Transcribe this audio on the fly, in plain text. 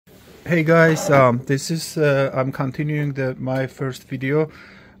Hey guys, this is I'm continuing my first video.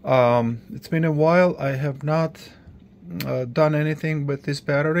 It's been a while. I have not done anything with this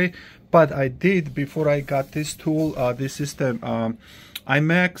battery, but I did before I got this tool. This is the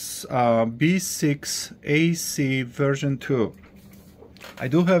ImaXB6 AC version 2. I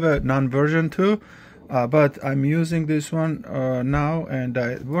do have a non-version 2, but I'm using this one now, and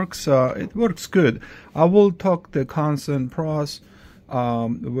it works good. I will talk the cons and pros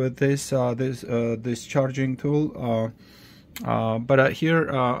with this discharging tool, but here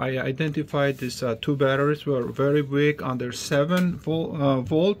I identified these two batteries were very weak, under 7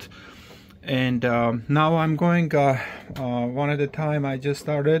 volt, and now I'm going one at a time. I just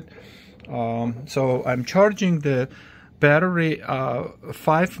started, so I'm charging the battery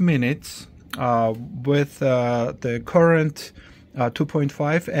 5 minutes with the current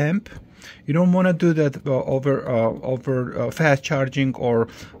 2.5 amp. You don't want to do that over fast charging or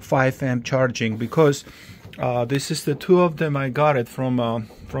 5 amp charging, because this is the two of them. I got it from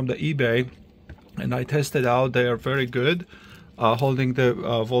the eBay, and I tested out. They are very good, holding the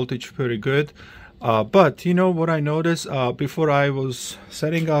voltage pretty good. But you know what I noticed before I was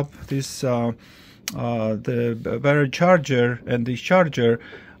setting up this the battery charger and this charger,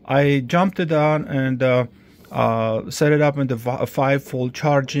 I jumped it on and set it up in the 5-volt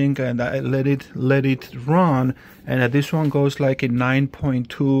charging, and I let it run, and this one goes like a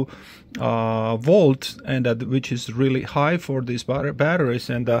 9.2 volt, and which is really high for these batteries,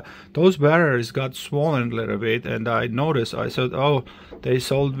 and those batteries got swollen a little bit, and I noticed, I said, oh, they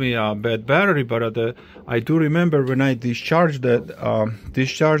sold me a bad battery. But I do remember when I discharged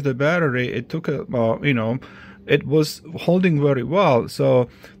the battery, it took a it was holding very well. So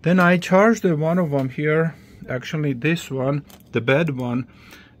then I charged one of them here, actually this one, the bad one,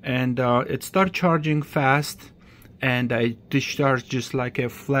 and it started charging fast, and I discharged just like a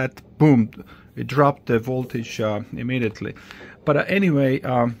flat boom. It dropped the voltage immediately. But anyway,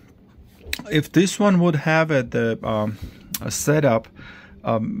 if this one would have a setup,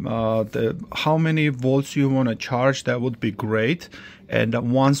 how many volts you want to charge, that would be great. And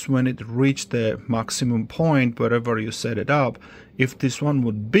once when it reached the maximum point, wherever you set it up, if this one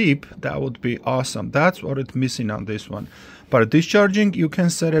would beep, that would be awesome. That's what it's missing on this one. But discharging, you can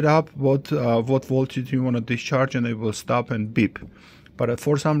set it up what voltage you want to discharge, and it will stop and beep. But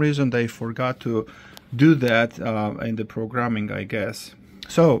for some reason they forgot to do that in the programming, I guess.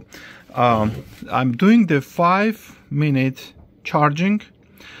 So I'm doing the 5-minute charging.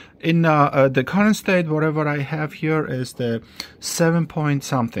 In the current state, whatever I have here is the 7 point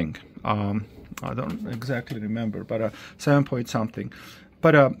something. I don't exactly remember, but 7 point something.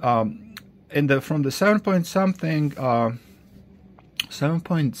 But from the 7 point something,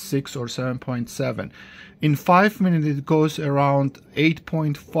 7.6 or 7.7, in 5 minutes it goes around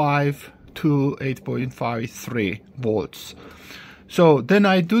 8.5 to 8.53 volts. So then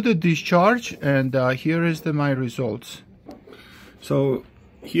I do the discharge, and here is my results. So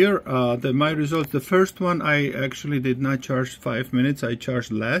here my results. The first one, I actually did not charge 5 minutes. I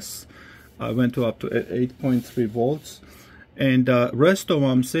charged less. I went up to 8.3 volts, and rest of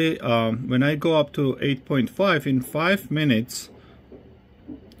them, say when I go up to 8.5 in 5 minutes,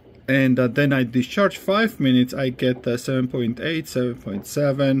 and then I discharge 5 minutes, I get 7.8,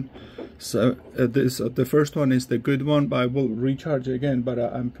 7.7. So the first one is the good one, but I will recharge again, but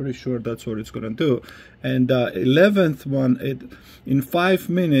I'm pretty sure that's what it's gonna do. And 11th one, in 5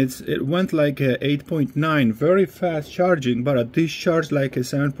 minutes it went like a 8.9, very fast charging, but I discharged like a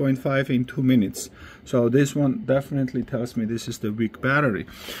 7.5 in 2 minutes. So this one definitely tells me this is the weak battery.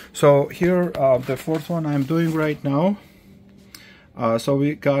 So here the fourth one I'm doing right now. So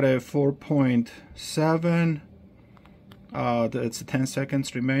we got a 4.7. It's 10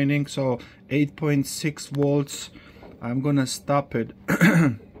 seconds remaining, so 8.6 volts. I'm gonna stop it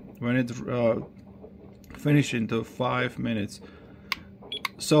when it finish into 5 minutes.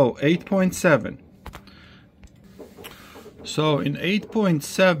 So 8.7. So in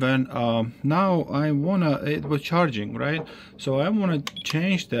 8.7, now I wanna, it was charging, right? So I wanna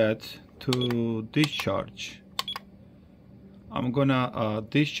change that to discharge. I'm gonna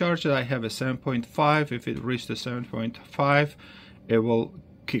discharge it. I have a 7.5. If it reaches the 7.5, it will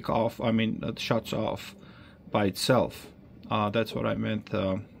kick off. I mean, it shuts off by itself. That's what I meant.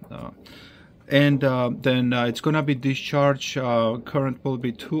 And then it's gonna be discharged. Current will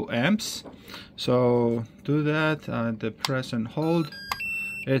be 2 amps. So do that. The press and hold.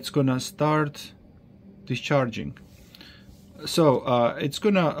 It's gonna start discharging. So it's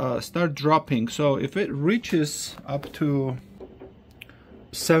gonna start dropping. So if it reaches up to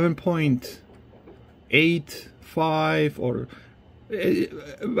 7.85 or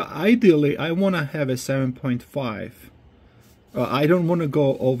Ideally, I want to have a 7.5. I don't want to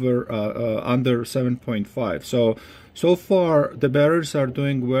go over under 7.5. So far the batteries are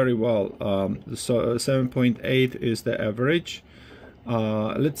doing very well. So 7.8 is the average.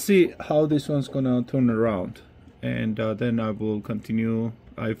 Let's see how this one's gonna turn around, and then I will continue.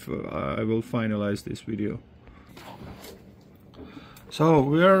 I will finalize this video. So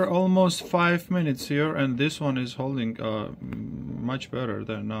we're almost 5 minutes here, and this one is holding much better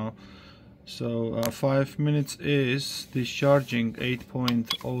than now. So 5 minutes is discharging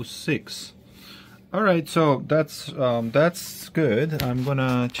 8.06. All right, so that's good. I'm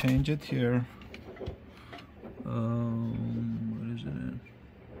gonna change it here. What is it?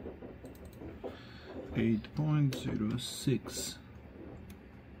 8.06.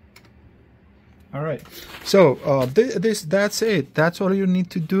 All right, so that's it. That's all you need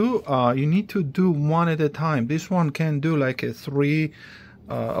to do. You need to do one at a time. This one can do like a 3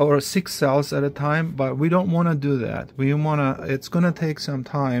 or 6 cells at a time, but we don't want to do that. We want to. It's gonna take some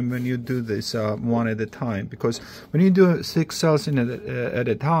time when you do this one at a time, because when you do 6 cells at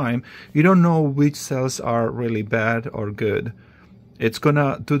a time, you don't know which cells are really bad or good. It's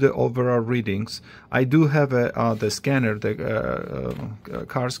gonna do the overall readings. I do have the scanner, the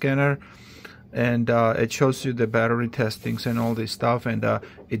car scanner, and it shows you the battery testings and all this stuff, and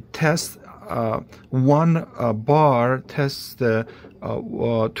it tests one bar tests the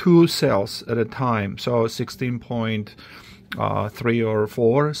 2 cells at a time, so 16.3 or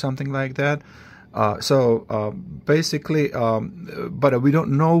 4, something like that. Basically, but we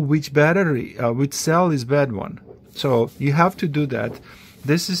don't know which battery, which cell is bad one. So you have to do that.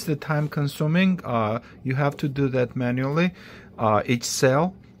 This is the time consuming. You have to do that manually, each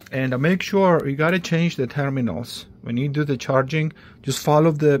cell. And make sure you got to change the terminals. When you do the charging, just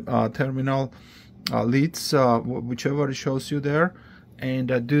follow the terminal leads, whichever it shows you there,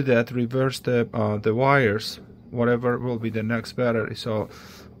 and do that. Reverse the wires, whatever will be the next battery. So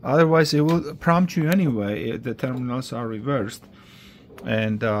otherwise, it will prompt you anyway if the terminals are reversed.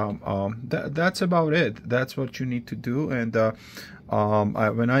 And that's about it. That's what you need to do. And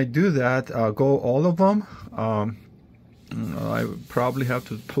when I do that, go all of them. I probably have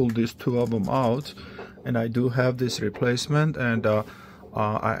to pull these 2 of them out, and I do have this replacement, and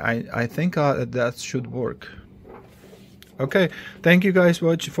I think that should work. Okay, thank you guys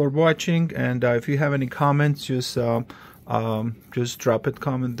for watching, and if you have any comments, just drop a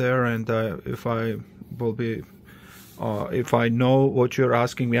comment there, and if I know what you're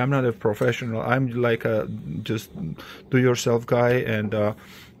asking me, I'm not a professional. I'm like a just do-yourself guy, and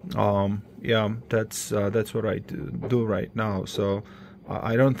yeah, that's what I do right now. So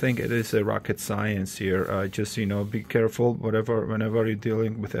I don't think it is a rocket science here. Just be careful whenever you're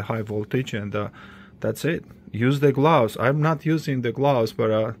dealing with a high voltage, and that's it. Use the gloves. I'm not using the gloves,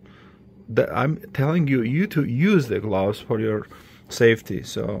 but I'm telling you to use the gloves for your safety.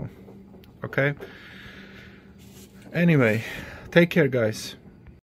 So okay. Anyway, take care, guys.